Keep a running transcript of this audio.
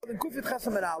in Kufit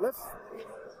Chesam and Aleph.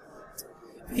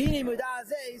 Hini Mudah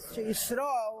says,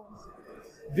 Yisrael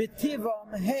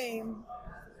b'tivam heim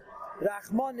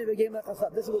rachmani v'geim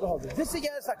lechasad. This is what the whole thing. This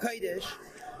Igeres HaKodesh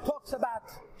talks about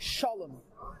shalom.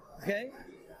 Okay?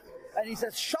 And he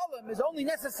says shalom is only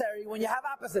necessary when you have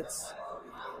opposites.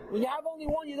 When you have only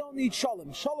one, you don't need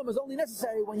shalom. Shalom is only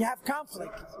necessary when you have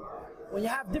conflict. When you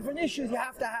have different issues, you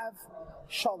have to have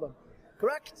shalom.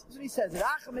 Correct? That's what he says.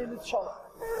 Rachamim is shalom.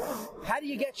 How do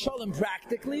you get shalom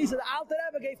practically? So the Alter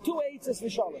Rebbe gave 2 eitzes for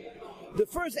shalom. The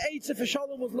first eitzah for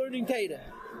shalom was learning Torah.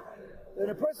 When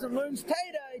a person learns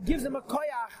Torah, it gives him a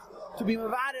koyach to be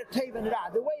mavader teva and ra.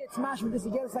 The way it's mashed with this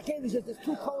again, it's like there's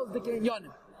 2 colors that can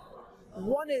yonim.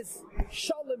 One is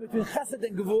shalom between chesed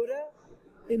and gevura.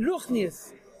 In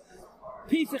ruchnius,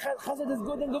 peace, chesed is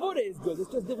good and gevura is good.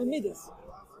 It's just different midas.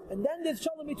 And then there's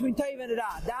shalom between teva and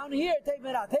ra. Down here, teva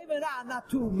and ra. Teva and ra are not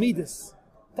 2 midas.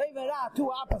 Teva and ra are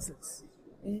 2 opposites.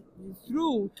 And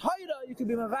through Torah, you can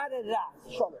be mavader ra,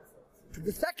 shalom.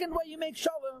 The second way you make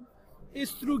shalom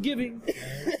is through giving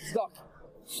tzedakah.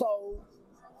 So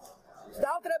the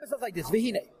Alter Rebbe says like this,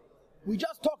 V'hinei. We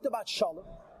just talked about shalom,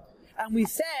 and we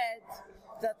said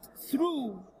that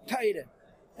through Torah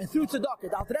and through tzedakah,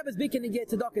 the Alter Rebbe is speaking again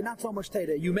tzedakah, not so much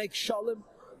Torah. You make shalom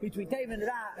between Teva and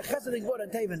Ra, Chesed and Gvura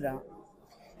and Teva and Ra.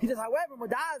 He says, however,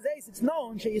 Moda'ah Zeis, it's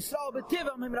known, Yisrael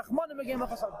b'tivam him rachmanim v'geim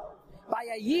lechasad. By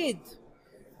a yid,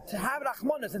 to have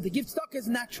rachmanis and to give tzedakah is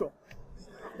natural.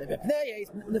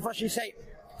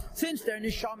 Since their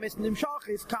nishamis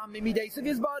nimshachis come midays of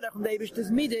Yisbarach and Davish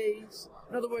midays.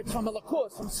 In other words, from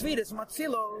Elakus, from Svidus, from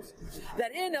Atzilos,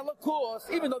 that in Elakus,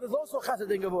 even though there's also Chesed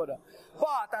and Gevura,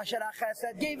 but Asher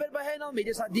HaChesed gave it Behen al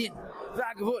Midas Hadin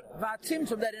v'Gevura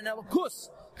v'Atzimtzum, that in Elakus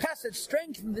Chesed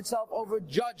strengthened itself over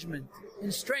judgment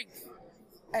in strength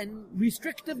and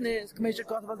restrictiveness. As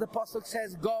the Pasuk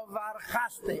says, Govar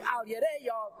Chaste Al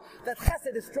Yereyav, that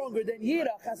Chesed is stronger than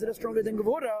Yira, Chesed is stronger than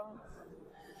Gevura.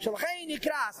 Every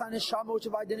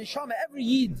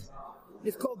Yid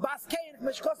is called Bas Kain.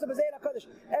 Every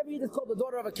Yid is called the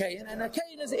daughter of a Kain, and a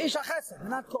Kain is Isha Chesed,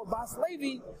 not called Bas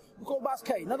Levi, called Bas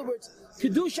Kain. In other words,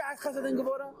 Kedusha has Chesed and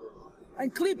Gevura,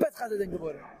 and Klipet Chesed and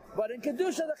Gevura. But in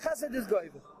Kedusha, the Chesed is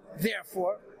Goyva.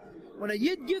 Therefore, when a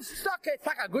Yid gives tzedakah, it's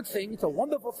like a good thing, it's a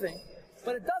wonderful thing,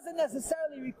 but it doesn't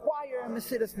necessarily require a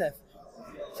Mesiras Nefesh.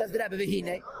 Says the Rebbe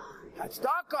V'hinei.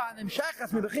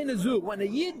 When a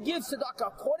Yid gives tzedakah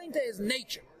according to his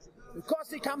nature, because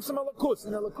he comes from Elakus,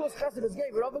 and Elakus Chesed is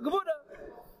gave over Gevura,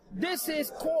 this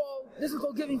is called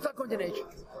giving tzedakah to nature.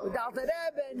 With the Alter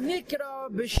Rebbe Nikra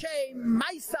B'Shem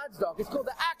Maisad tzedakah, it's called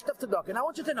the act of tzedakah. And I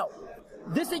want you to know,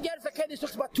 this Igeres HaKodesh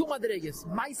talks about 2 madregas,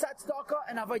 Maisad tzedakah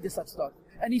and Avodas tzedakah.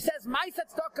 And he says Maisad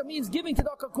tzedakah means giving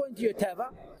tzedakah according to your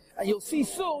teva, and you'll see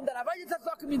soon that Avodas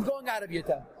tzedakah means going out of your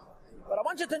teva. But I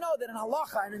want you to know that in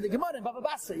Halacha and in the Gemara in Bava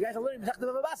Basra, you guys are learning Masechta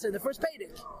Bava Basra in the first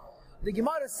page, the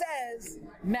Gemara says,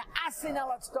 Me'asin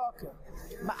al tzedakah.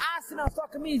 Me'asin al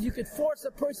tzedakah means you could force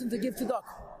a person to give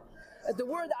tzedakah. And the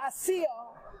word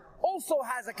asiyah also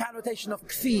has a connotation of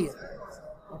kfir.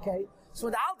 Okay? So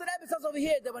the Alter Rebbe says over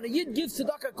here that when a Yid gives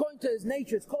tzedakah according to his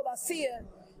nature, it's called asiyah.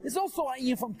 It's also a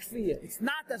yin from kfir. It's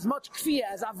not as much kfir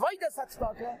as avodas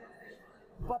tzedakah,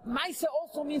 but maisa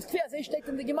also means kfir, as they state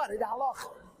in the Gemara, in the Halach,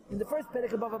 in the first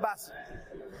perek of Bava Basra.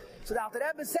 So the Alter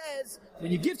Rebbe says,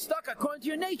 when you give tzedakah according to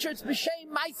your nature, it's b'shem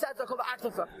maisa, it's called the act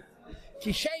of tzedakah.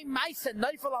 Kishem maisa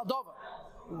neifel al dova.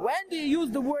 When do you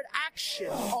use the word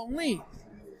action only?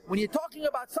 When you're talking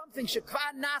about something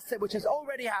shekvar nase, which has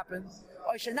already happened,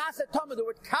 or shenase tamid, the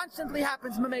word constantly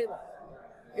happens mamela.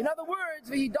 In other words,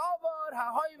 v'hidavar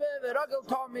ha'hoive v'ragel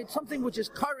tamid, something which is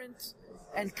current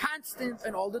and constant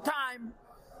and all the time.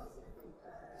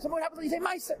 Something what happens when you say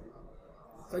maisa.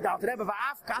 So the Alter Rebbe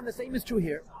va'afkan, the same is true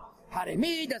here.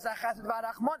 Haremi das achased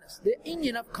v'arachmanis, the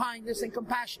inyan of kindness and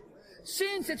compassion.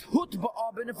 Since it's hut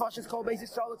ba'ab in the Fashis called basic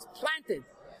soul, it's planted.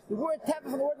 The word teva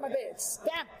from the word mabeh, it's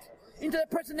stamped into the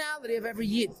personality of every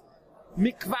Yid.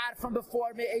 Mikvar from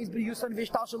before me'ez b'yusan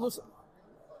v'ishtal shalusa.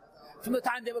 From the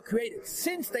time they were created.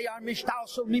 Since they are mishtal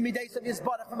shal mimideis of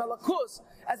Yisbarach from Elakus,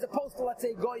 as opposed to, let's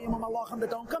say, Goyim or Malachim that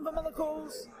don't come from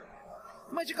Elakus.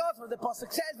 The Pasuk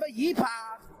says,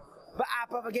 v'yipach,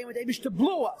 v'apav, again with Eibush to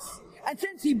blew us. And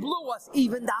since he blew us,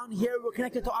 even down here, we're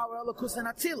connected to our Elakus and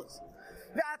Atzilus.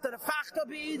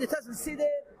 It doesn't see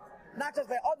there, not just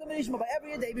by other Menishim, but by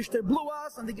every day. They blew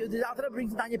us, and the Alter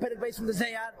brings down your Perek base from the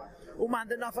Zayar. When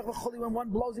one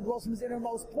blows, he blows from his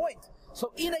innermost point.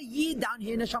 So in a Yid down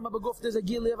here, in Neshama Beguf, there's a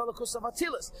Gili of Elakus of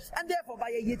Atzilus. And therefore, by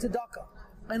a Yid Tzedakah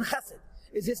and Chesed,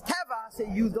 is his Teva, so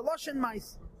use the Loshen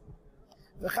Mais.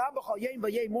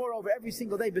 Moreover, every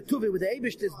single day, betuvi with the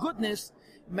Eibishter's goodness,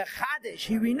 mechadesh,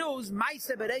 he renews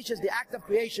ma'aseh bereishis, the act of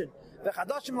creation. The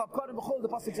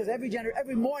pasuk says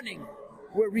every morning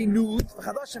we're renewed.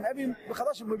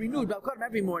 We're renewed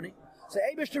every morning. So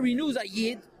Eibishter renews a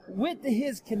Yid with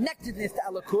his connectedness to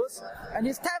Elokus and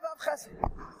his tava of chesed.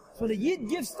 So the Yid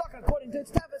gives stock according to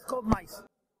its tava. It's called mais.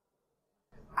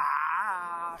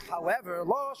 However,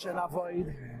 lo shen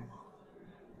avoid.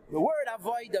 The word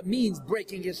avoid means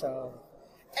breaking yourself.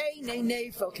 Ein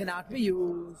nefel cannot be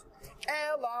used.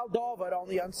 El al dover,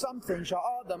 only on something.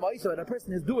 Sha'adam oisa, that a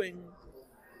person is doing.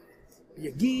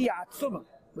 Yagi atzuma,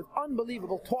 with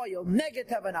unbelievable toil,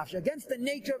 negative enough against the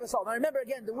nature of a soul. Now remember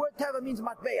again, the word teva means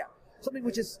matbeya, something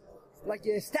which is like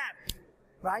a stamp,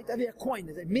 right? Every coin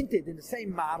is minted in the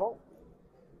same model.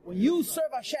 When you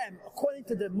serve Hashem according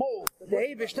to the mold that the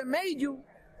Eibishter made you,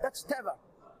 that's teva.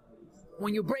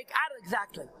 When you break out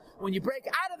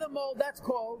of the mold, that's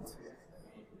called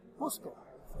muskal,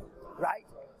 right?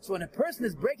 So when a person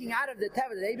is breaking out of the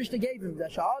teva that the Eibishter gave him, the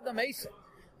sha'adam eisa,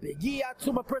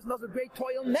 a person does with great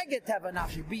toil, negative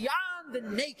enough, beyond the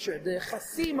nature, the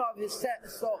chasima of his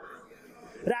soul.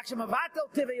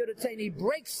 He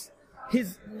breaks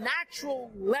his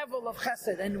natural level of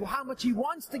chesed and how much he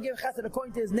wants to give chesed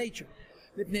according to his nature.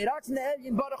 According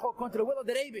to the will of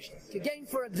the Eibishter. Again,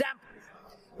 for example,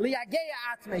 to a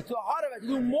heart of it, to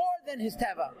do more than his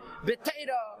teva,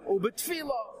 b'teira or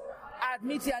b'tfila, ad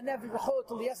mitzvah never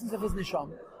to the essence of his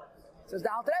neshama. Says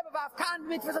the Alter Rebbe v'afkan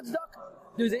mitzvah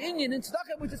tzedakah. There's an Indian in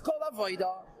tzedakah which is called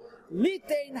avoida.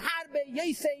 Litein harbe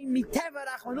yesei miteva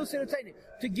rachmanus yirotzeni.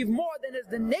 To give more than is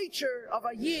the nature of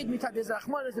a yid mitad his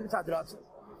rachmanus and mitad ratzon.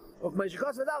 The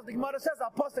Gemara says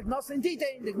al postek nasin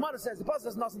titein. The Gemara says the postek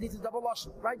says nasin titein is double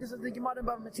lashon. Right? This is the Gemara in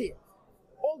Bava Metzia.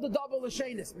 All the double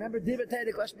lashenis. Remember diva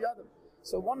teidik lash b'yadam.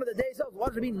 So one of the days what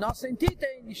does it mean? Nasin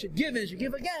titein. You should give and you should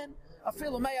give again. I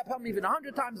feel may have even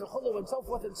 100 times a chulu and so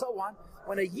forth and so on.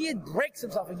 When a yid breaks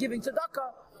himself in giving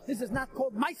tzedakah, this is not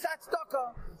called maisat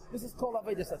tzedakah. This is called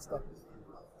avodas tzedakah.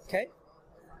 Okay?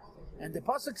 And the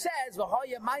pasuk says,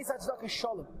 "V'hoya maisat tzedakah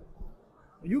shalom."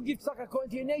 When you give tzedakah according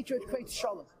to your nature, it creates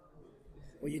shalom.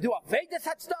 When you do avodas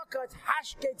tzedakah, it's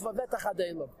hashket v'vetach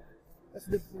hadeilom. That's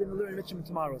what we're going to learn in Mitzvah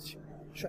tomorrow.